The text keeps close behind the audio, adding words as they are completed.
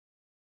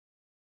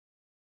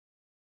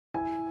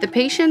The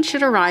patient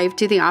should arrive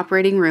to the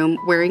operating room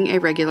wearing a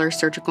regular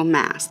surgical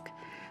mask.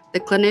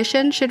 The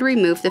clinician should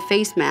remove the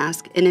face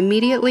mask and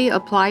immediately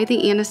apply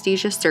the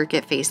anesthesia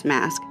circuit face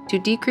mask to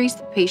decrease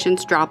the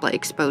patient's droplet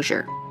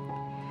exposure.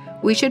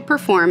 We should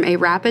perform a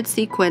rapid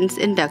sequence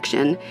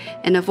induction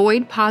and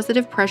avoid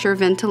positive pressure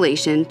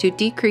ventilation to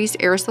decrease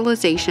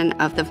aerosolization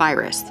of the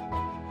virus.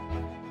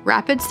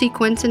 Rapid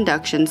sequence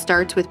induction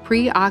starts with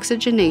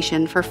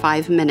pre-oxygenation for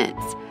 5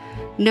 minutes.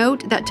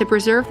 Note that to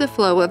preserve the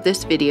flow of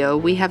this video,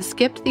 we have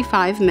skipped the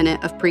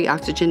 5-minute of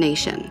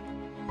pre-oxygenation.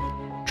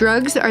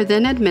 Drugs are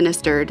then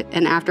administered,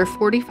 and after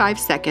 45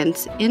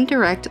 seconds,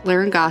 indirect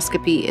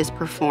laryngoscopy is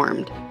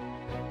performed.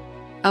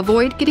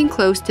 Avoid getting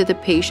close to the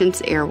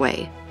patient's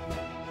airway.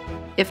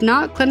 If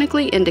not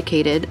clinically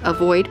indicated,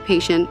 avoid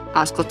patient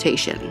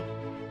auscultation.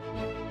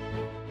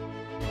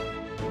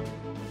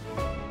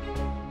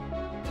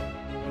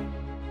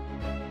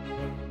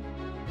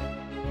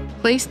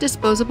 Place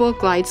disposable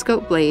glide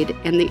scope blade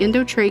and the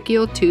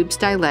endotracheal tube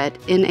stylet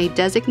in a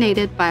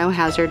designated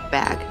biohazard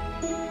bag.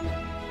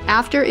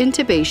 After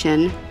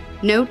intubation,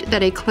 note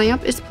that a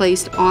clamp is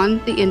placed on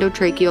the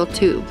endotracheal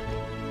tube.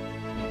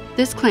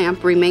 This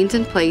clamp remains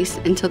in place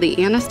until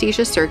the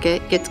anesthesia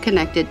circuit gets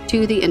connected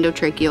to the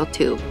endotracheal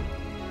tube.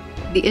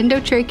 The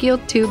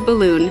endotracheal tube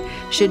balloon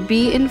should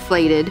be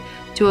inflated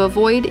to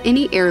avoid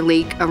any air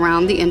leak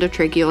around the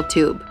endotracheal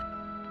tube.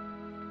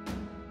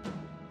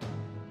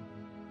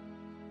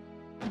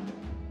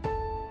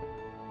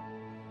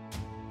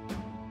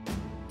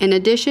 In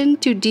addition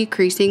to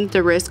decreasing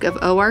the risk of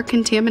OR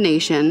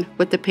contamination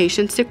with the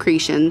patient's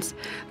secretions,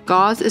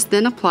 gauze is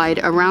then applied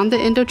around the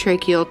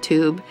endotracheal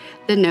tube,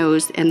 the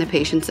nose, and the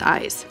patient's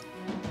eyes.